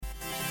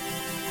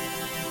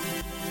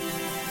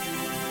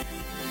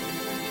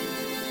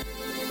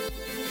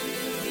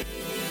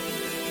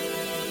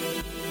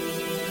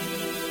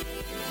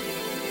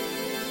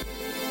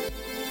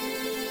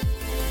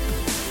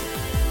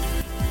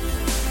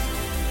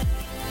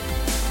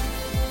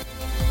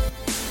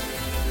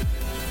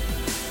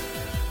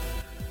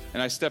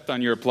and I stepped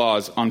on your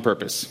applause on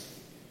purpose.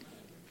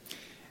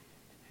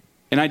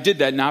 And I did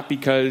that not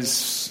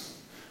because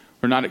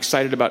we're not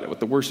excited about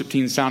what the worship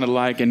team sounded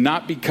like, and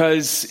not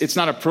because it's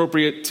not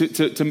appropriate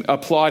to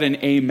applaud an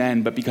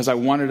amen, but because I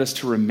wanted us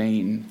to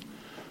remain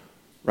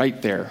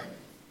right there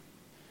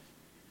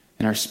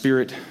in our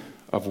spirit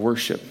of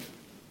worship,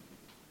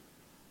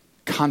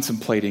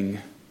 contemplating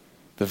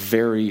the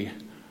very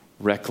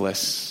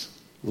reckless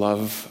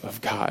love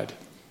of God.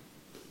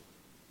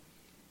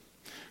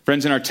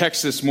 Friends, in our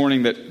text this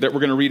morning that we're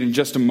going to read in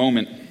just a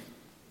moment,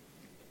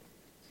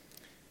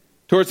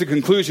 towards the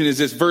conclusion is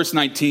this verse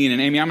 19.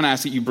 And Amy, I'm going to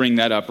ask that you bring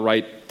that up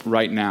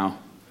right now.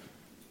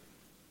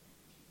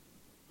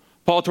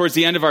 Paul, towards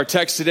the end of our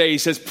text today, he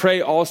says,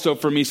 "Pray also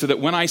for me so that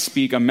when I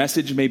speak, a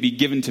message may be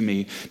given to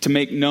me to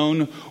make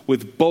known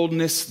with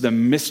boldness the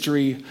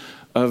mystery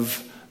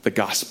of the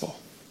gospel."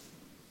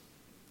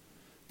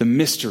 The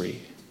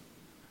mystery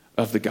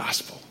of the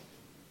gospel.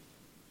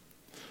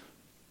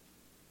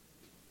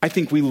 I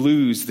think we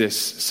lose this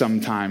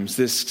sometimes,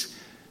 this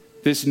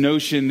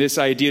notion, this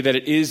idea that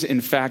it is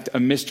in fact a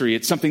mystery.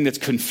 It's something that's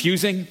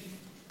confusing.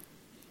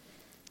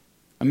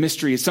 A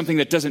mystery is something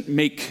that doesn't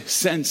make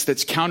sense,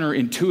 that's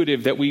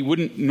counterintuitive, that we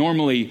wouldn't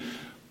normally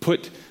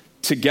put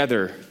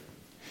together.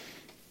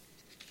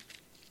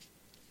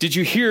 Did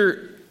you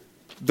hear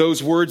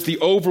those words?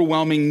 The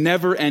overwhelming,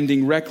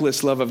 never-ending,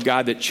 reckless love of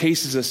God that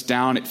chases us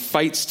down. It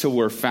fights till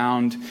we're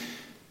found.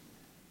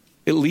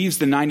 It leaves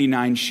the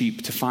 99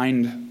 sheep to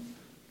find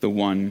the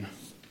one.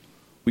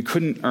 We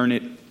couldn't earn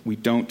it. We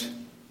don't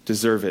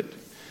deserve it.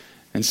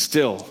 And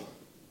still,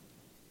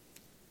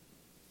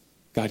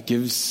 God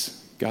gives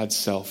God's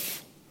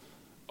self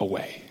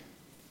away.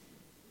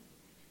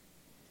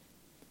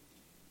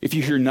 If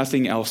you hear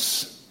nothing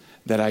else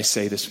that I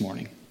say this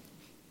morning,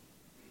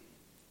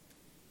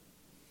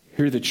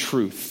 hear the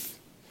truth.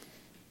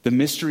 The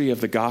mystery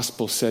of the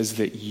gospel says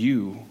that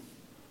you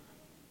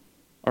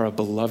are a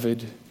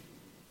beloved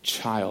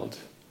child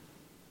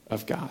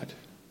of God.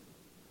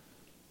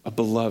 A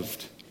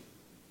beloved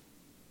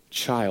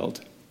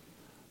child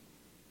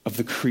of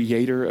the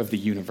creator of the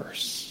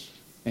universe.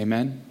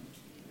 Amen?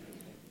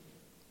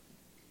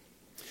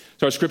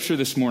 So our scripture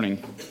this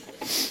morning,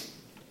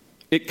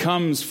 it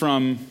comes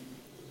from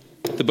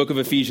the book of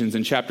Ephesians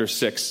in chapter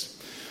 6,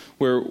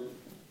 where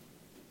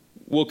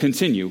we'll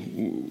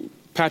continue.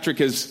 Patrick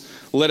has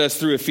led us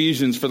through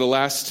Ephesians for the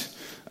last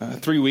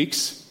 3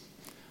 weeks,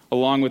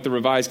 along with the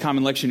Revised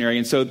Common Lectionary.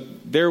 And so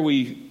there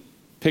we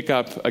pick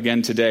up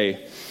again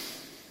today.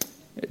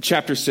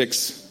 Chapter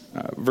 6,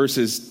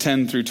 verses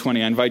 10 through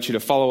 20. I invite you to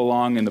follow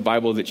along in the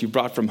Bible that you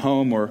brought from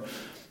home or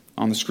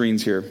on the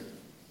screens here.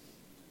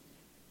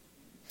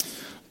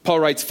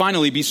 Paul writes,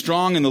 "Finally, be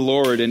strong in the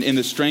Lord and in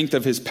the strength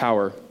of his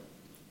power.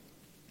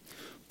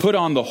 Put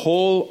on the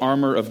whole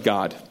armor of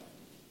God,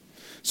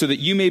 so that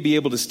you may be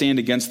able to stand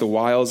against the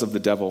wiles of the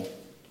devil.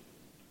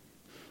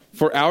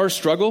 For our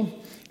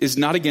struggle is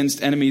not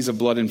against enemies of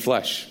blood and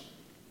flesh,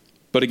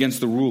 but against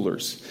the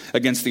rulers,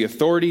 against the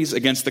authorities,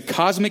 against the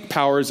cosmic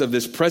powers of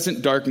this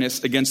present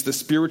darkness, against the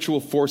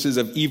spiritual forces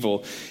of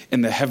evil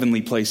in the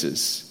heavenly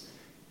places."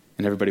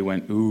 And everybody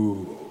went,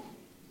 ooh.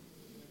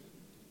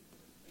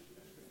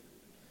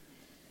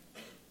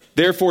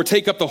 "Therefore,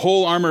 take up the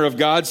whole armor of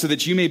God so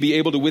that you may be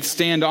able to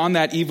withstand on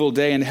that evil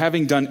day, and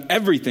having done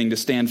everything to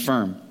stand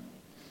firm.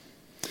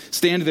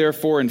 Stand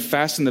therefore and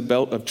fasten the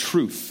belt of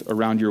truth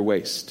around your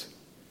waist,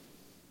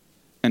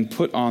 and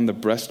put on the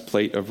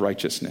breastplate of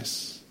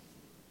righteousness.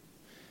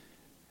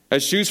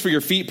 As shoes for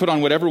your feet, put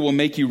on whatever will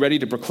make you ready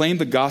to proclaim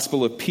the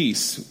gospel of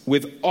peace.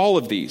 With all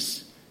of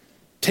these,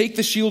 take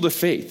the shield of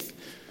faith,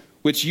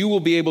 which you will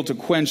be able to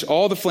quench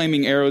all the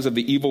flaming arrows of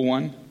the evil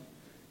one.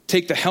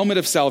 Take the helmet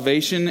of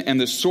salvation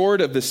and the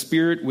sword of the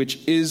Spirit, which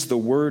is the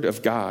word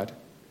of God.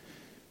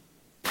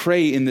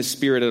 Pray in the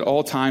Spirit at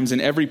all times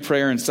in every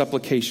prayer and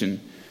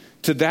supplication.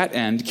 To that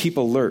end, keep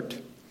alert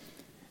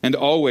and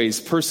always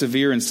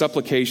persevere in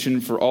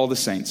supplication for all the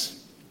saints.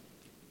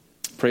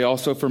 Pray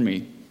also for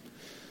me,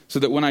 so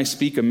that when I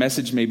speak, a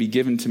message may be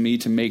given to me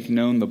to make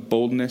known the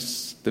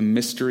boldness, the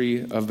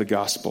mystery of the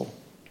gospel,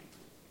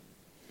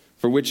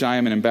 for which I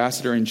am an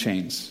ambassador in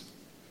chains.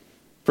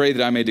 Pray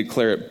that I may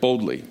declare it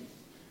boldly,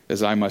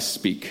 as I must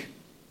speak."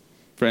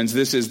 Friends,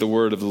 this is the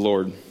word of the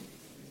Lord.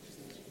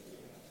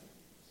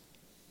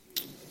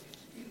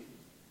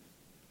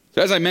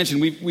 So as I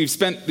mentioned, we've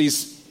spent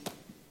these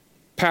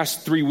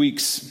past 3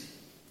 weeks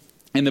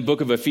in the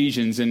book of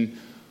Ephesians, and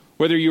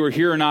whether you were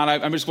here or not,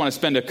 I just want to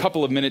spend a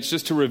couple of minutes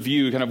just to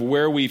review kind of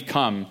where we've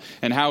come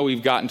and how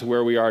we've gotten to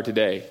where we are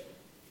today.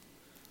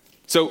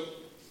 So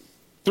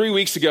 3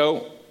 weeks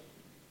ago,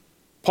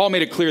 Paul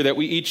made it clear that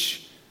we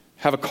each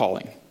have a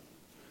calling.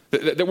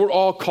 That we're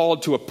all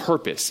called to a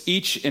purpose,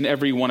 each and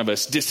every one of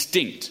us,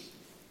 distinct.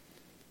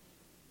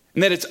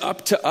 And that it's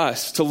up to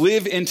us to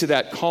live into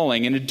that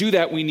calling. And to do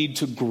that, we need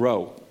to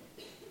grow.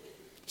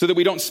 So that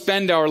we don't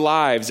spend our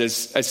lives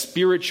as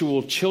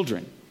spiritual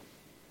children,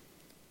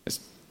 as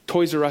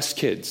Toys R Us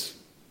kids,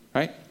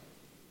 right?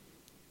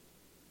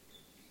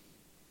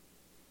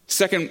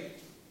 Second,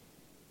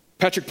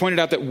 Patrick pointed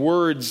out that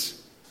words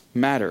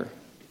matter.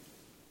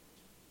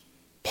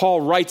 Paul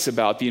writes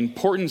about the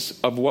importance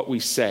of what we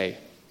say.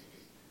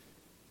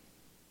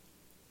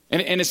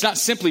 And it's not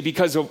simply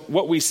because of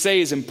what we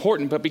say is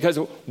important, but because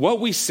what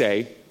we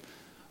say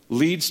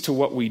leads to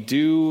what we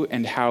do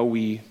and how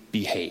we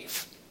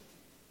behave.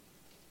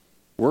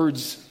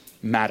 Words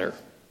matter.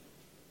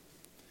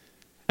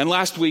 And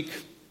last week,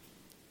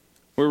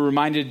 we were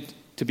reminded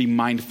to be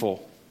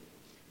mindful.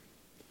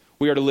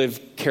 We are to live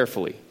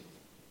carefully.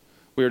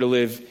 We are to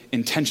live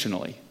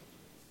intentionally.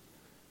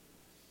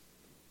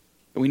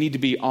 We need to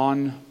be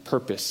on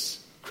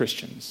purpose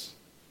Christians.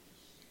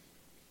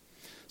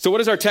 So what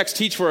does our text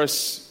teach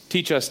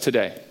us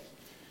today?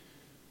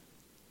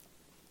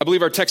 I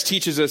believe our text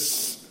teaches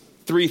us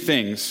three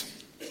things.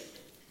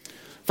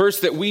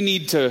 First, that we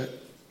need to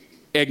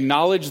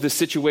acknowledge the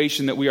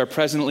situation that we are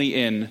presently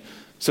in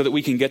so that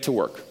we can get to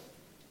work.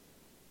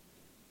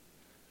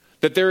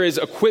 That there is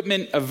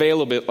equipment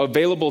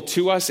available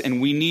to us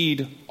and we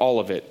need all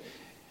of it.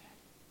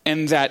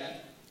 And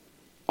that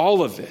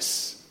all of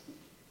this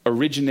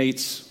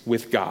originates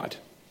with God.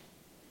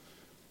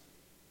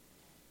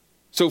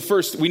 So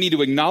first, we need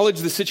to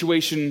acknowledge the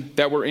situation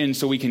that we're in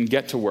so we can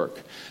get to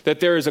work. That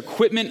there is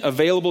equipment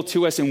available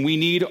to us and we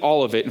need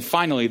all of it. And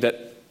finally,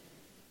 that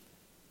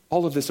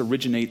all of this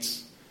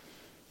originates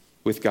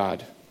with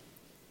God.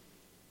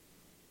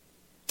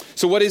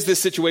 So what is this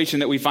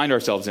situation that we find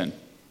ourselves in?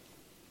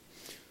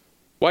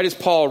 Why does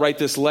Paul write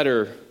this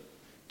letter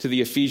to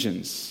the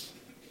Ephesians?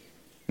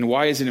 And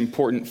why is it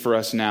important for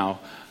us now?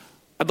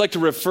 I'd like to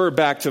refer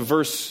back to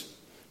verse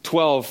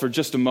 12 for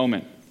just a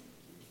moment.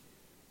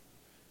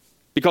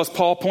 Because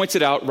Paul points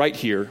it out right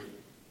here.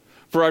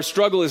 For our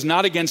struggle is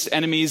not against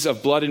enemies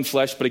of blood and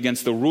flesh, but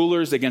against the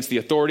rulers, against the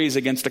authorities,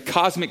 against the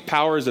cosmic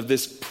powers of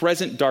this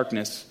present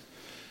darkness,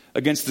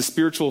 against the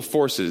spiritual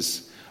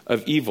forces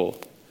of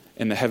evil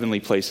in the heavenly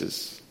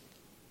places.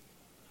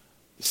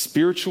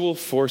 Spiritual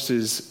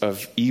forces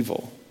of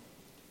evil.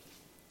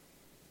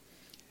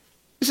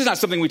 This is not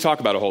something we talk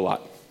about a whole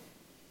lot.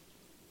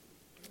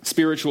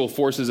 Spiritual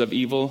forces of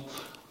evil.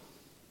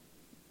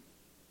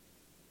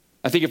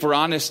 I think if we're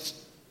honest,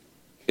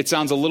 it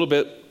sounds a little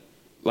bit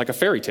like a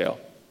fairy tale,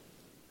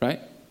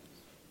 right?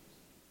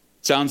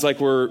 Sounds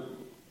like we're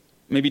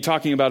maybe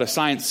talking about a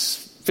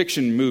science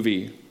fiction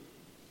movie.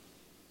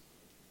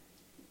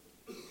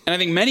 And I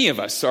think many of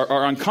us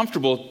are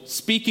uncomfortable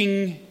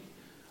speaking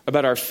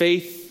about our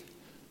faith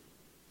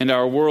and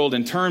our world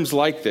in terms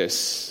like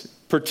this,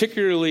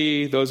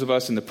 particularly those of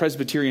us in the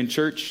Presbyterian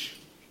Church,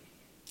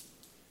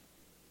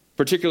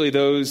 particularly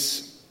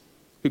those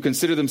who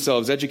consider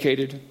themselves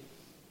educated.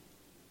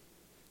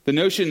 The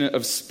notion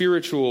of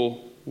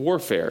spiritual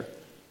warfare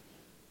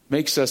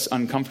makes us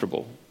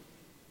uncomfortable.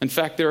 In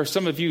fact, there are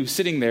some of you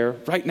sitting there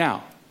right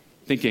now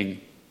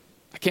thinking,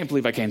 I can't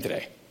believe I came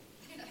today.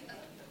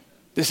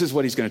 This is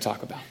what he's going to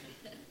talk about.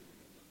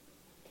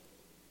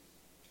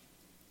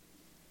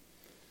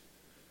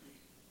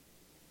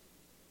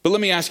 But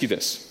let me ask you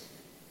this.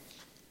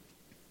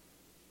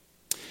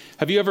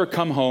 Have you ever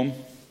come home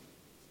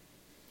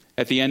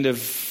at the end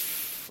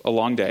of a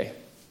long day?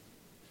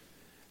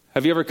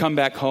 Have you ever come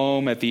back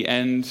home at the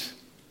end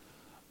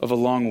of a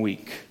long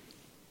week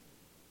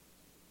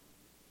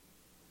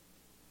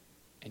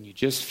and you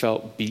just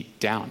felt beat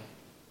down?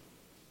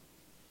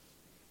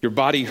 Your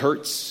body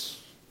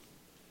hurts,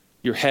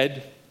 your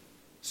head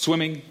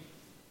swimming,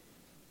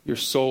 your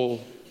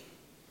soul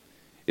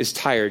is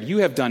tired. You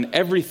have done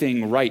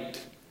everything right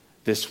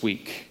this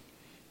week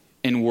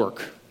in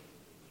work,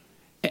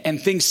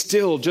 and things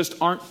still just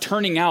aren't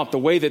turning out the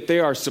way that they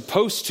are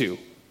supposed to.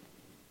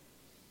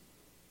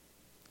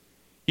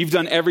 You've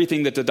done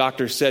everything that the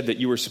doctor said that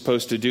you were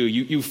supposed to do.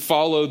 You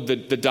followed the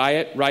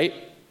diet, right?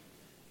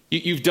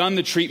 You've done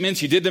the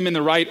treatments. You did them in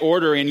the right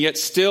order, and yet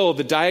still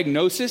the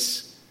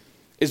diagnosis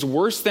is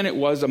worse than it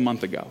was a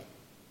month ago.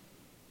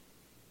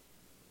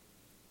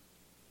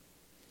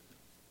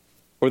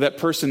 Or that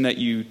person that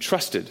you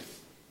trusted,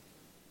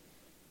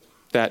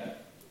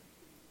 that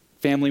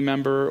family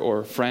member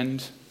or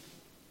friend,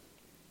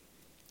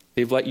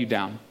 they've let you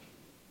down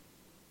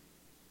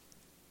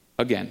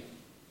again.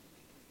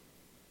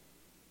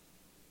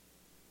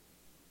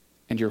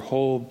 And your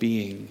whole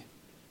being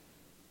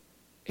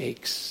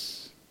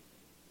aches.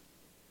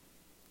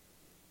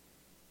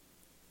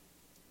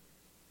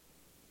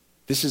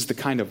 This is the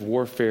kind of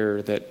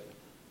warfare that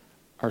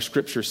our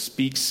scripture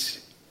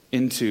speaks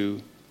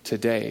into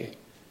today.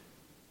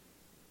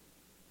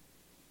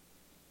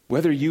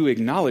 Whether you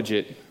acknowledge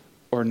it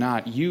or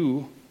not,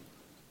 you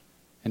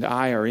and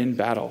I are in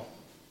battle.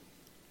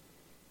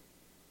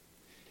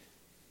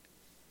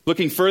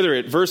 Looking further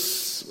at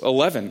verse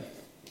 11,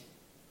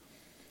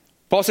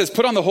 Paul says,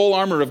 put on the whole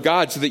armor of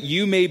God so that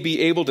you may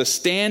be able to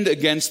stand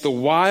against the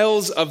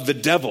wiles of the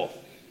devil.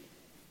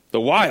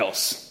 The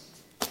wiles.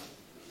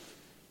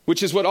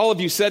 Which is what all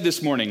of you said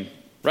this morning,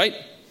 right?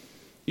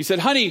 You said,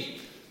 honey,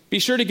 be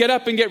sure to get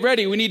up and get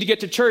ready. We need to get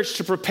to church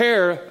to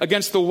prepare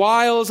against the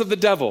wiles of the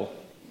devil.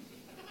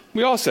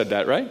 We all said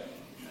that, right?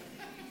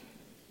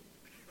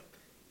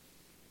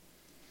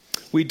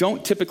 we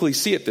don't typically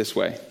see it this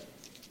way.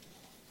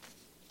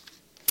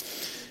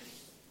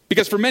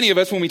 Because for many of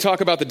us, when we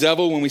talk about the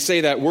devil, when we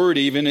say that word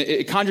even,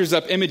 it conjures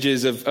up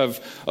images of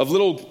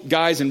little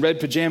guys in red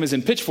pajamas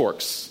and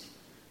pitchforks.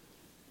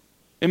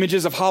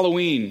 Images of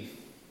Halloween.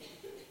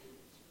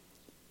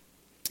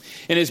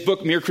 In his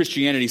book, Mere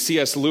Christianity,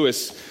 C.S.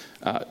 Lewis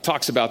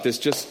talks about this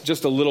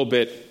just a little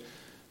bit.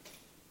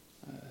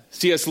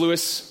 C.S.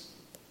 Lewis,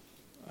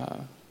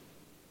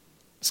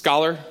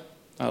 scholar,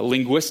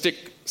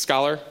 linguistic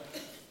scholar,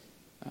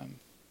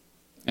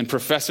 and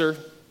professor,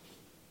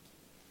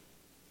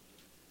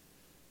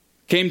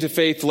 came to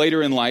faith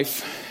later in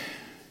life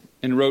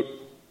and wrote,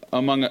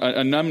 among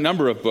a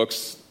number of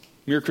books,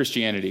 Mere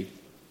Christianity.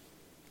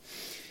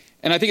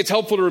 And I think it's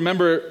helpful to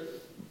remember,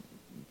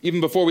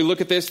 even before we look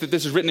at this, that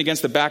this is written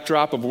against the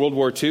backdrop of World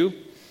War II.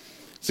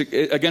 It's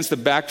against the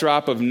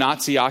backdrop of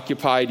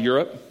Nazi-occupied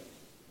Europe.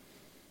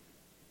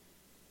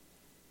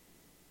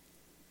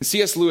 And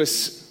C.S.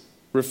 Lewis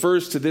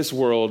refers to this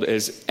world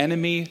as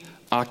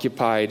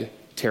enemy-occupied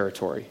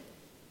territory.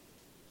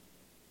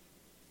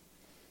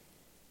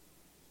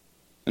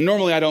 And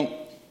normally I don't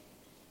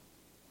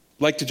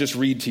like to just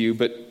read to you,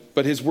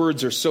 but his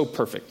words are so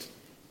perfect.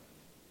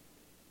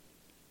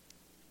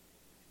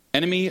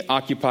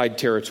 Enemy-occupied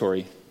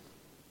territory.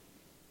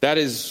 That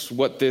is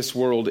what this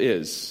world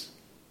is.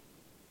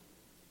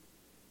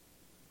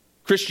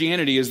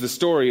 Christianity is the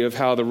story of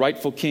how the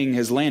rightful king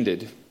has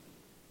landed.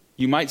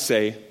 You might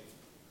say,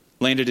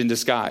 landed in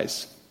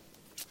disguise.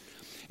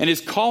 And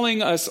is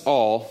calling us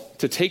all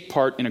to take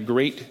part in a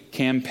great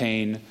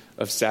campaign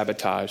of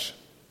sabotage.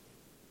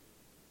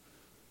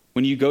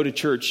 When you go to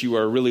church, you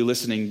are really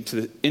listening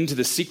into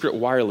the secret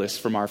wireless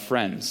from our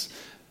friends.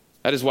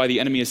 That is why the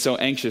enemy is so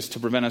anxious to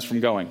prevent us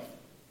from going.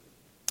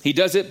 He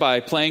does it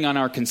by playing on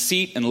our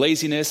conceit and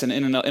laziness and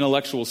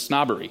intellectual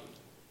snobbery.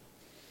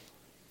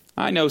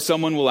 I know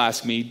someone will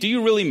ask me, do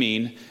you really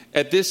mean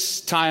at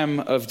this time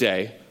of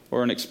day,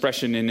 or an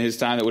expression in his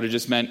time that would have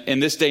just meant in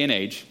this day and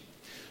age,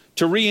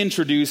 to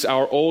reintroduce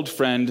our old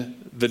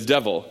friend, the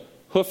devil,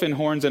 hoof and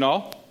horns and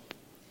all?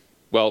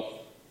 Well,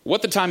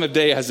 what the time of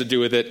day has to do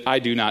with it, I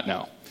do not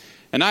know.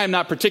 And I am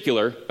not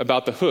particular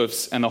about the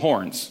hoofs and the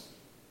horns.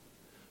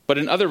 But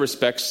in other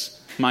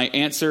respects, my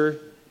answer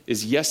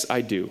is yes,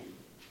 I do.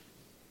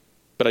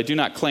 But I do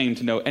not claim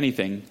to know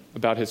anything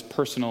about his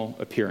personal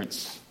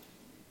appearance.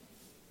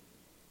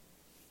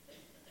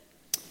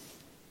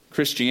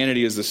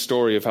 Christianity is the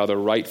story of how the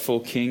rightful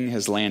king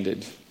has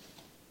landed,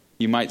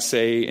 you might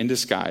say in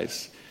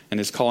disguise, and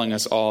is calling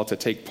us all to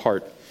take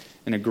part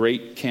in a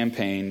great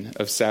campaign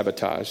of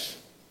sabotage.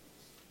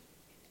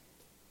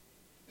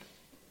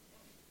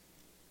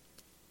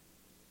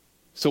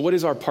 So what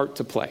is our part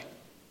to play?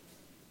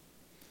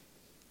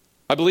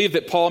 I believe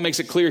that Paul makes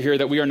it clear here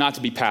that we are not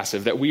to be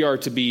passive, that we are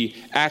to be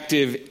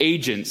active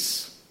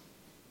agents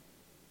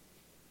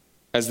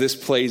as this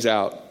plays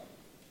out.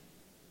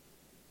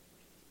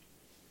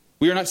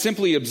 We are not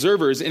simply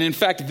observers, and in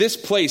fact, this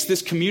place,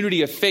 this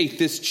community of faith,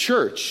 this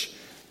church,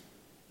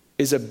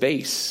 is a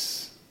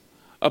base,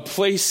 a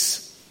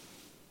place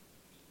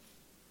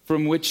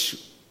from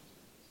which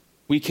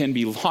we can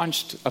be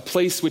launched, a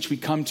place which we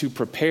come to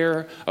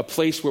prepare, a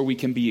place where we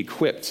can be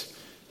equipped.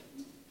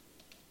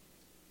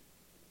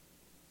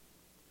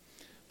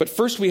 But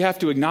first we have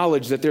to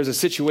acknowledge that there's a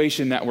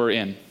situation that we're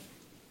in.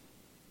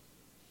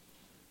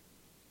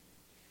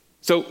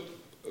 So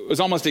it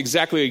was almost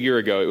exactly a year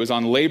ago. It was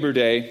on Labor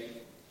Day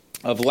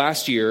of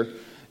last year.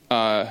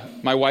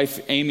 My wife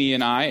Amy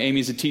and I,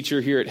 Amy's a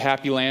teacher here at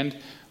Happy Land,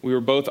 we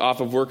were both off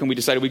of work and we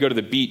decided we'd go to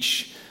the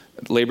beach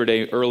Labor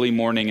Day early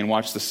morning and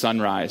watch the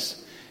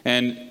sunrise.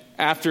 And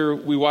after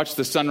we watched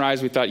the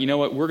sunrise, we thought, you know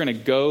what, we're going to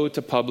go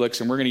to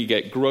Publix and we're going to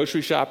get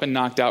grocery shopping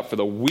knocked out for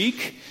the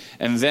week,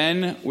 and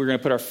then we're going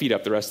to put our feet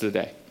up the rest of the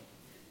day.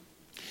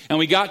 And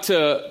we got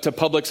to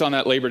Publix on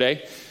that Labor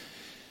Day,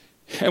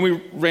 and we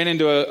ran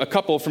into a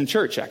couple from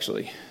church,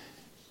 actually.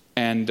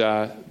 And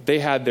they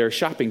had their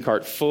shopping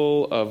cart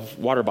full of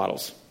water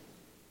bottles.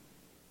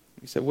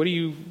 We said, what are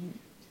you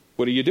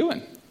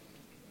doing?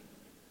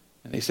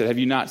 And they said, have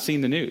you not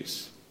seen the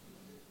news?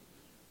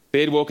 They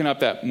had woken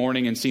up that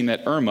morning and seen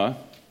that Irma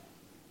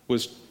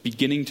was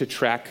beginning to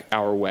track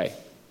our way.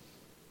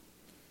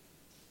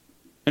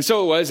 And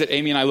so it was that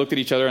Amy and I looked at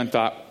each other and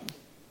thought,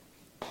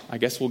 I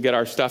guess we'll get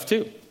our stuff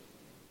too.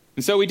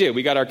 And so we did.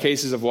 We got our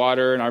cases of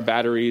water and our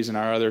batteries and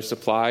our other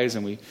supplies,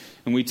 and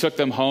we took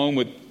them home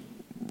with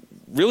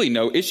really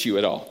no issue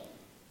at all.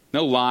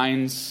 No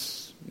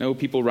lines, no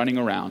people running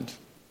around.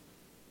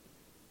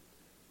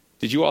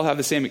 Did you all have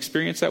the same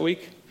experience that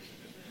week?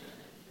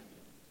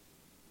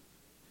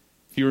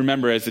 If you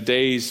remember, as the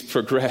days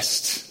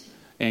progressed,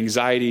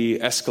 anxiety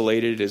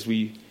escalated as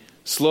we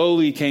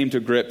slowly came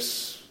to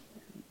grips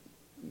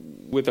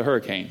with the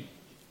hurricane.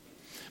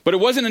 But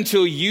it wasn't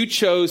until you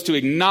chose to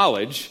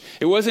acknowledge,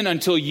 it wasn't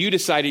until you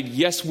decided,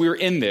 yes, we're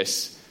in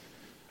this,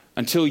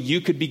 until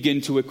you could begin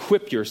to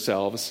equip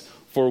yourselves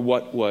for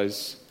what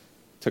was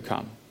to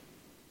come.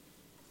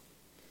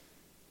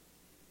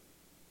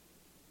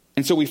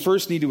 And so we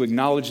first need to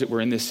acknowledge that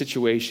we're in this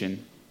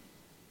situation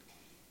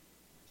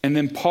And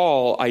then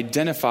Paul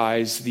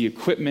identifies the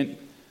equipment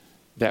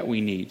that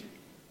we need.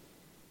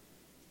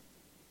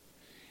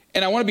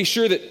 And I want to be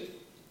sure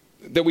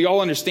that we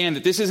all understand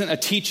that this isn't a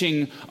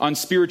teaching on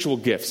spiritual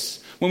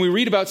gifts. When we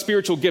read about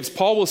spiritual gifts,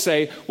 Paul will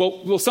say,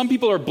 well, some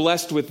people are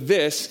blessed with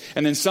this,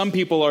 and then some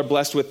people are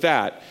blessed with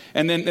that.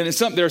 And then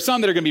there are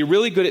some that are going to be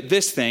really good at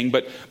this thing,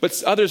 but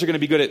others are going to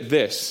be good at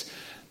this.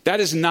 That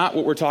is not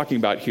what we're talking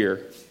about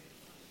here.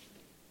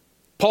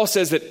 Paul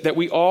says that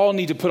we all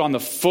need to put on the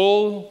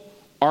full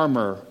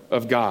armor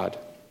of God.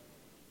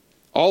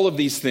 All of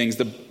these things,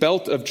 the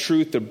belt of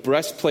truth, the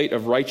breastplate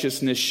of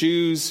righteousness,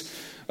 shoes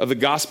of the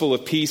gospel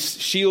of peace,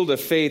 shield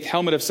of faith,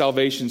 helmet of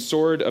salvation,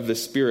 sword of the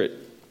Spirit.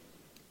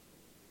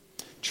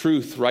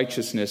 Truth,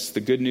 righteousness,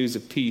 the good news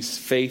of peace,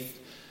 faith,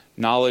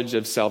 knowledge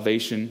of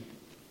salvation,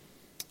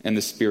 and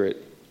the Spirit.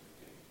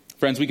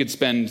 Friends, we could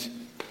spend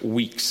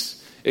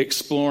weeks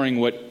exploring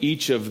what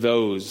each of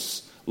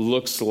those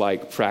looks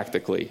like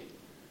practically.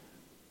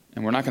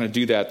 And we're not going to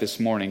do that this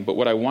morning. But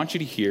what I want you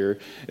to hear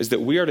is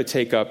that we are to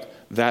take up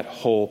that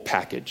whole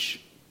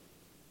package.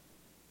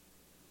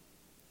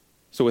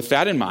 So with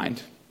that in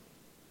mind,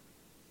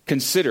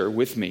 consider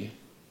with me,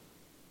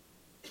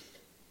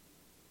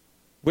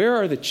 where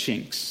are the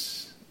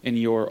chinks in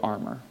your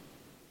armor?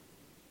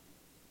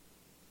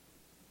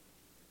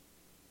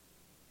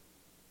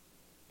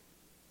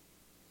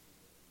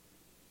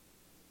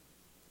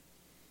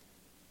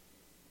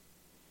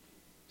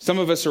 Some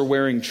of us are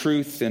wearing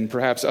truth and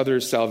perhaps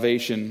others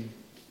salvation,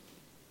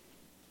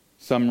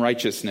 some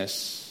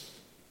righteousness.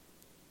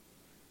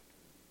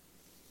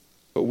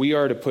 But we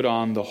are to put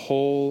on the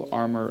whole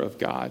armor of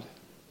God.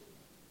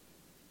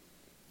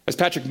 As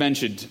Patrick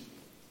mentioned,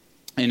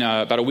 in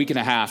about a week and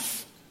a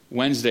half,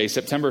 Wednesday,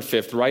 September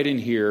 5th, right in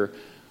here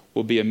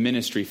will be a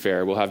ministry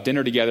fair. We'll have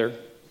dinner together.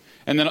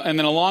 And then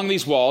along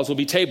these walls will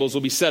be tables,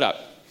 will be set up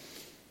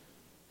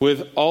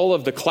with all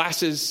of the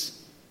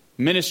classes,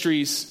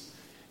 ministries,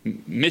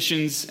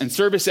 missions, and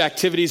service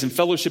activities and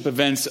fellowship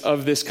events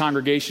of this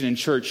congregation and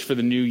church for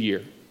the new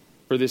year,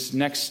 for this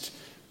next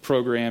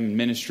program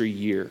ministry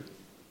year.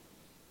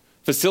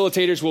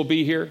 Facilitators will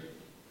be here.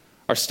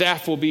 Our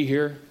staff will be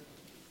here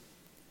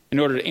in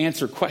order to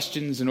answer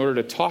questions, in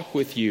order to talk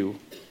with you,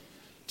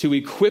 to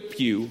equip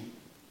you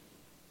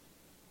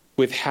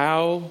with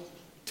how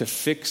to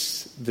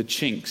fix the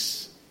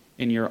chinks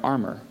in your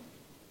armor.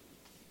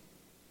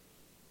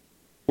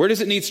 Where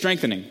does it need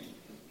strengthening?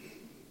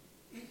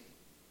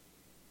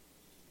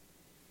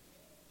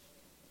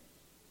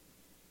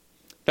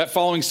 That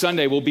following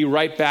Sunday, we'll be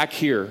right back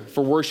here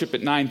for worship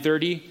at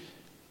 9:30,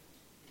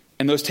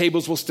 and those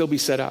tables will still be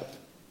set up.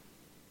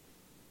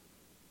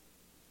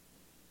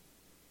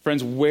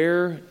 Friends,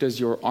 where does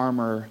your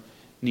armor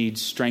need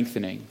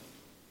strengthening?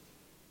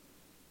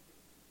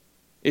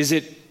 Is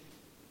it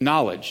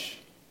knowledge?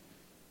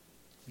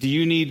 Do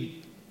you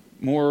need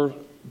more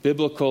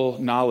biblical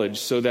knowledge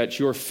so that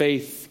your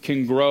faith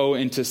can grow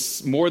into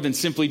more than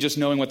simply just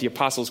knowing what the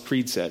Apostles'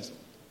 Creed says?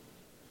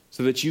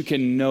 So that you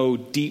can know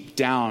deep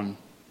down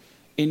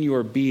in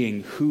your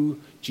being who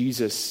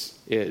Jesus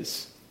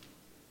is.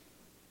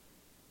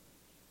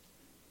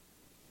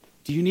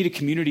 Do you need a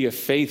community of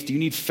faith? Do you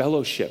need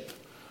fellowship?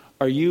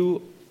 Are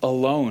you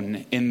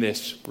alone in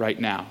this right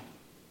now?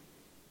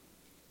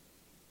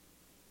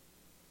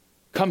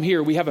 Come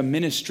here. We have a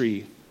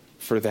ministry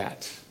for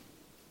that.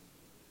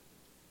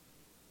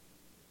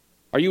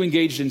 Are you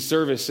engaged in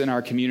service in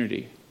our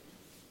community?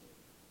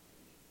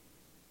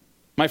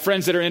 My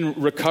friends that are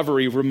in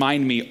recovery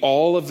remind me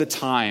all of the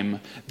time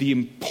the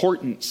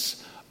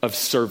importance of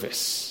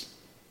service.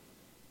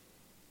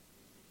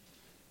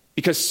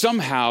 Because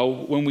somehow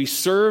when we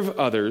serve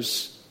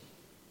others,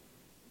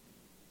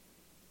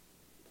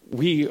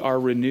 we are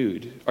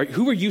renewed.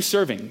 Who are you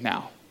serving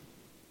now?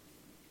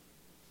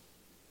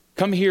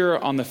 Come here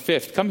on the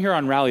 5th. Come here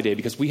on Rally Day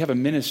because we have a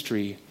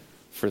ministry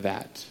for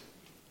that.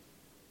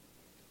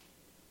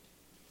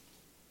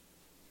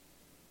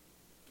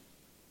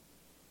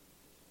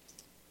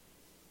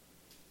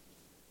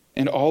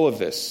 And all of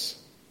this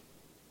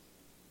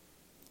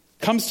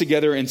comes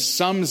together and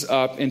sums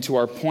up into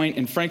our point.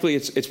 And frankly,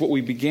 it's what we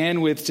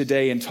began with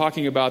today in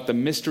talking about the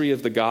mystery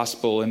of the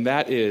gospel. And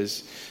that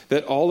is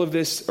that all of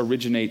this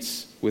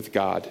originates with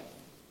God.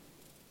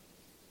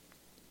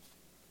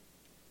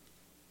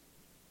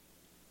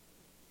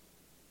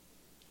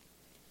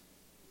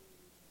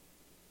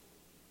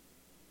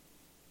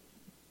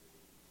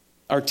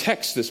 Our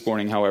text this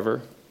morning,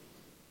 however,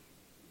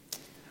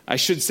 I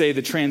should say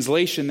the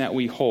translation that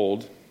we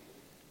hold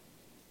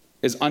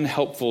is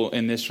unhelpful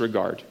in this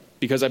regard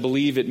because I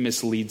believe it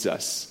misleads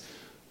us.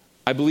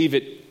 I believe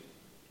it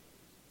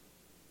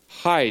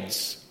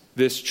hides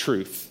this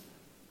truth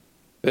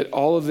that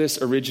all of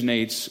this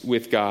originates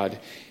with God.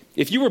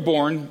 If you were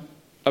born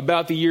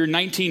about the year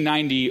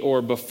 1990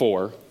 or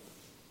before,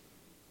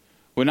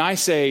 when I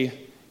say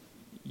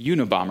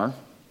Unabomber,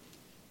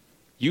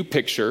 you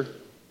picture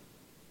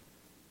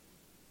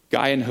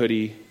guy in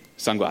hoodie,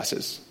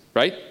 sunglasses,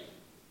 right?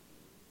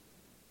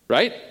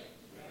 Right?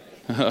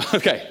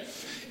 Okay.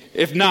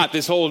 If not,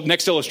 this whole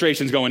next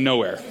illustration is going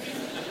nowhere.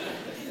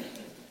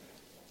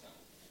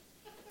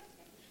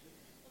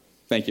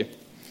 Thank you.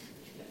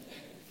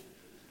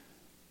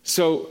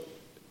 So,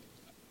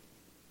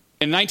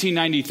 in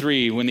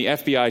 1993, when the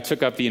FBI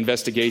took up the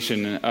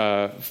investigation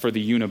for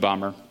the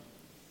Unabomber,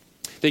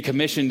 they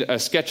commissioned a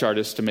sketch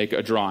artist to make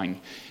a drawing.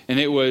 And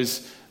it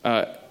was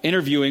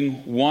interviewing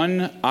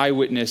one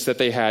eyewitness that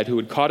they had who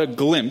had caught a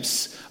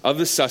glimpse of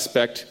the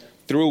suspect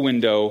through a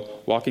window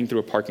walking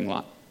through a parking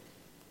lot.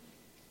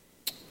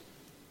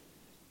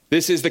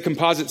 This is the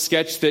composite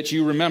sketch that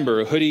you remember,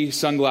 a hoodie,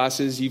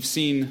 sunglasses, you've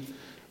seen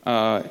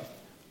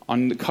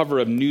on the cover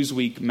of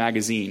Newsweek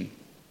magazine.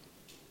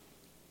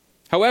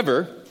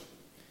 However,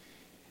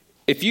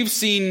 if you've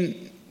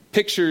seen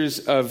pictures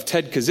of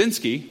Ted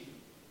Kaczynski,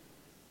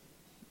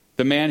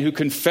 the man who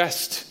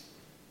confessed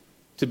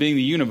to being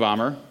the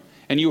Unabomber,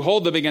 and you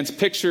hold them against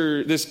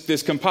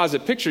this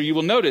composite picture, you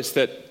will notice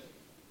that it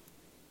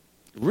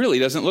really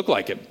doesn't look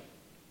like him.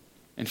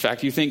 In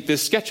fact, you think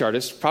this sketch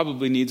artist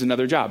probably needs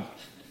another job.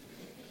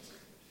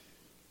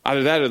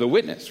 Either that or the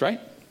witness,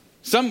 right?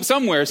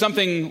 Somewhere,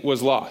 something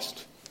was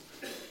lost.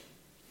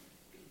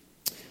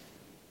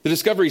 The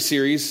Discovery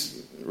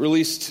series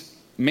released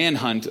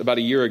Manhunt about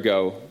a year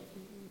ago,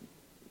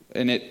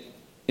 and it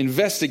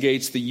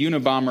investigates the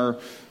Unabomber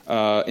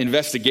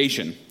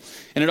investigation.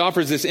 And it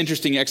offers this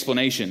interesting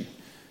explanation.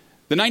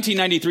 The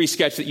 1993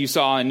 sketch that you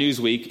saw in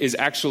Newsweek is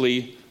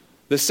actually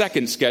the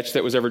second sketch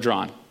that was ever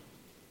drawn.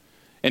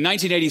 In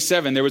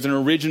 1987, there was an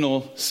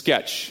original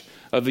sketch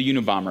of the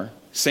Unabomber.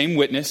 Same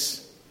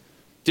witness,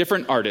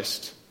 different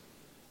artist.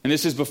 And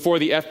this is before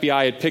the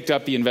FBI had picked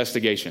up the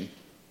investigation.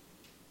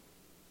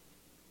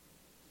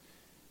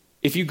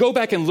 If you go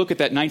back and look at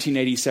that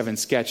 1987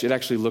 sketch, it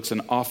actually looks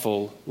an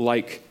awful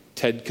like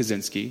Ted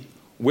Kaczynski,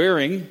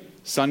 wearing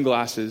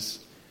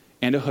sunglasses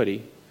and a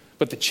hoodie.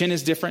 But the chin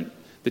is different,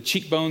 the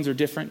cheekbones are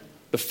different,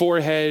 the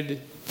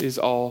forehead is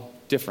all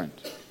different.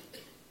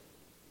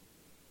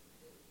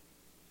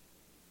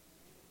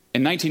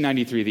 In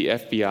 1993, the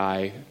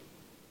FBI,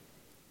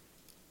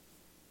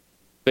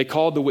 they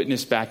called the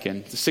witness back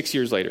in 6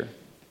 years later,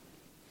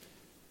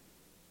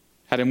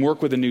 had him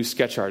work with a new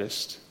sketch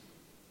artist.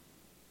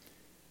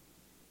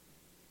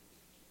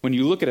 When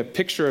you look at a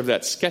picture of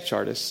that sketch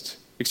artist,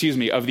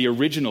 of the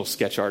original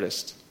sketch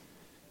artist,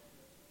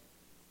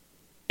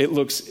 it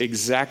looks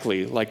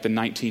exactly like the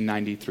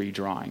 1993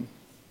 drawing.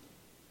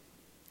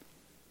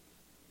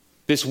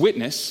 This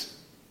witness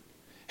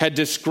had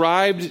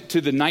described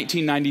to the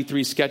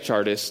 1993 sketch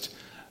artist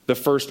the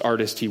first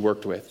artist he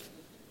worked with.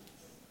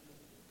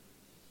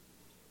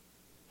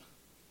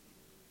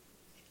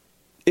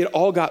 It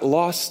all got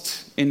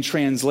lost in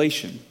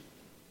translation.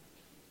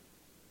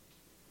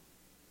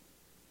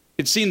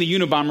 He'd seen the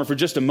Unabomber for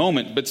just a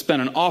moment, but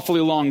spent an awfully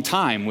long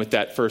time with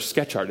that first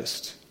sketch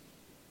artist.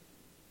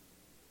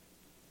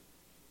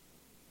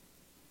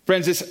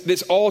 Friends,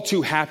 this all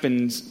too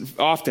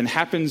often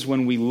happens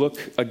when we look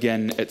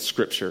again at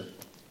Scripture.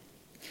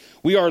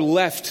 We are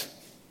left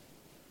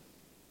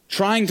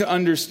trying to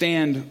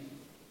understand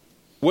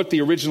what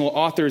the original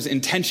author's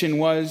intention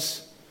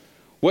was,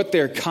 what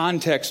their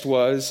context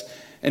was,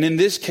 and in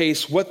this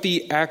case, what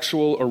the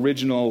actual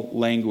original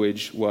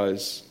language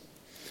was.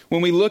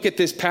 When we look at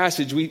this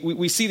passage,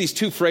 we see these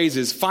two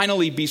phrases,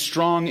 finally be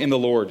strong in the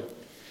Lord.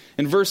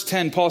 In verse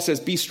 10, Paul says,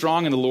 be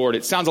strong in the Lord.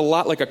 It sounds a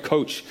lot like a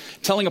coach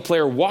telling a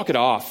player, walk it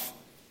off.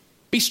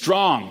 Be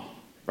strong,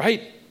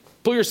 right?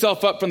 Pull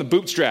yourself up from the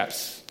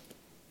bootstraps.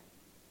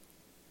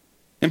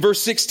 In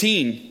verse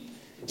 16,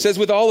 it says,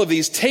 with all of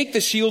these, take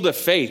the shield of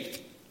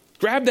faith.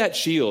 Grab that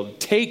shield.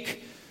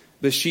 Take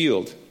the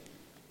shield.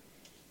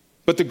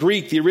 But the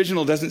Greek, the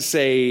original, doesn't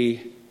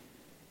say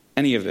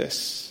any of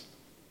this.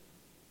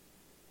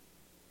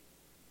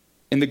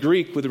 In the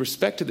Greek, with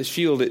respect to the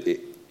shield,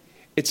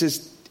 it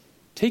says,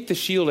 take the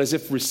shield as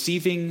if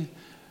receiving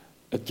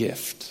a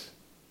gift.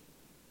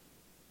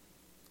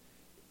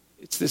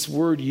 It's this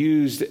word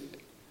used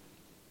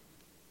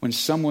when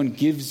someone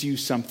gives you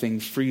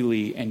something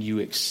freely and you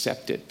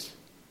accept it.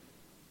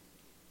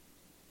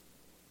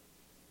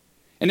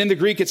 And in the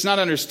Greek, it's not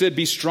understood,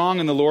 be strong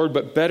in the Lord,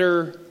 but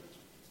better,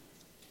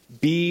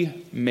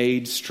 be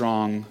made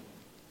strong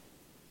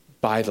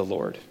by the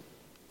Lord.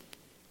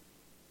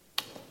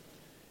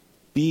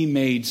 Be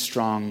made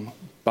strong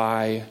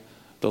by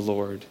the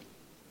Lord.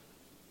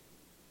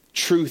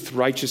 Truth,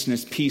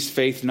 righteousness, peace,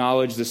 faith,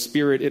 knowledge, the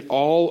Spirit, it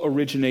all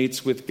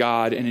originates with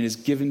God, and it is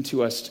given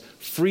to us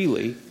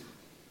freely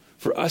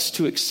for us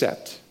to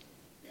accept,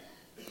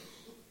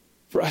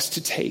 for us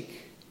to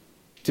take,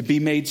 to be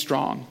made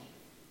strong.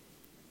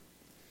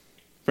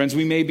 Friends,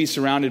 we may be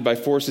surrounded by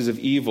forces of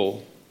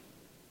evil,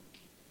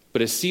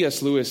 but as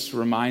C.S. Lewis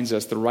reminds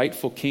us, the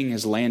rightful king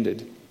has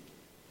landed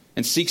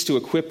and seeks to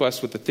equip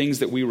us with the things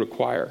that we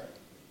require.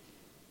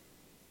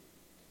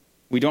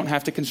 We don't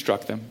have to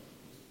construct them.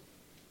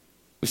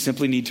 We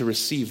simply need to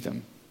receive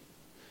them.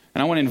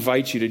 And I want to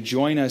invite you to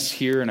join us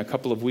here in a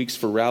couple of weeks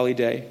for Rally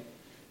Day.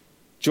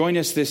 Join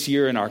us this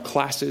year in our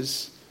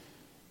classes,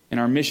 in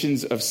our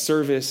missions of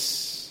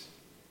service.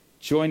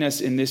 Join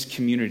us in this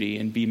community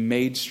and be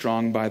made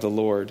strong by the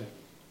Lord.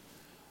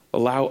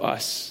 Allow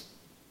us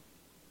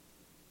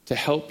to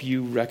help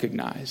you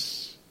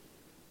recognize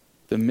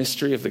the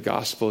mystery of the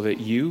gospel that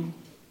you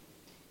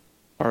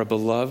are a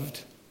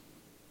beloved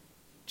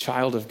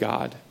child of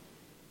God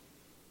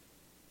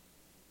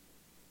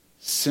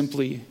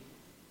simply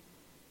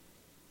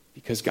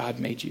because God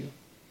made you.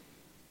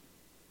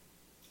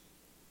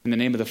 In the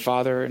name of the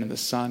Father, and of the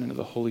Son, and of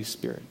the Holy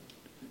Spirit.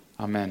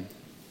 Amen.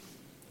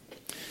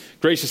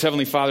 Gracious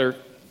Heavenly Father,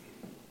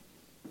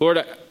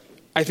 Lord,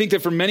 I think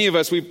that for many of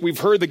us, we've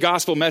heard the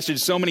gospel message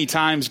so many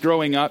times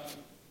growing up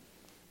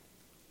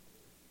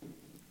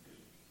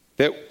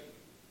that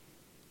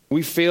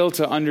we fail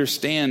to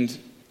understand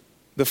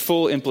the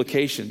full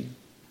implication.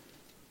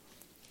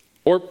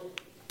 Or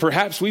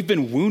perhaps we've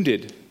been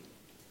wounded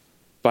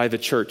by the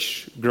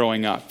church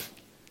growing up.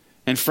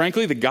 And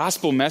frankly, the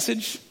gospel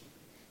message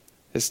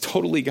has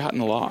totally gotten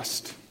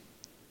lost.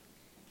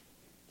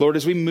 Lord,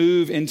 as we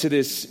move into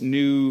this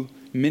new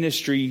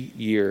ministry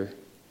year,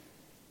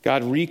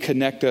 God,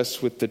 reconnect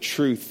us with the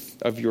truth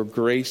of your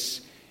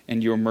grace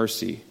and your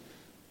mercy,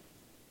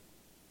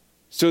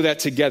 so that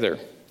together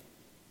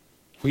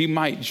we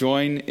might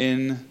join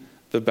in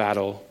the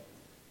battle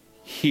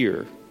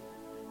here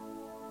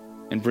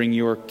and bring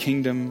your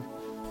kingdom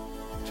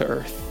to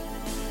earth.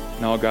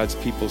 And all God's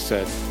people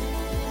said,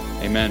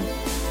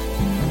 amen.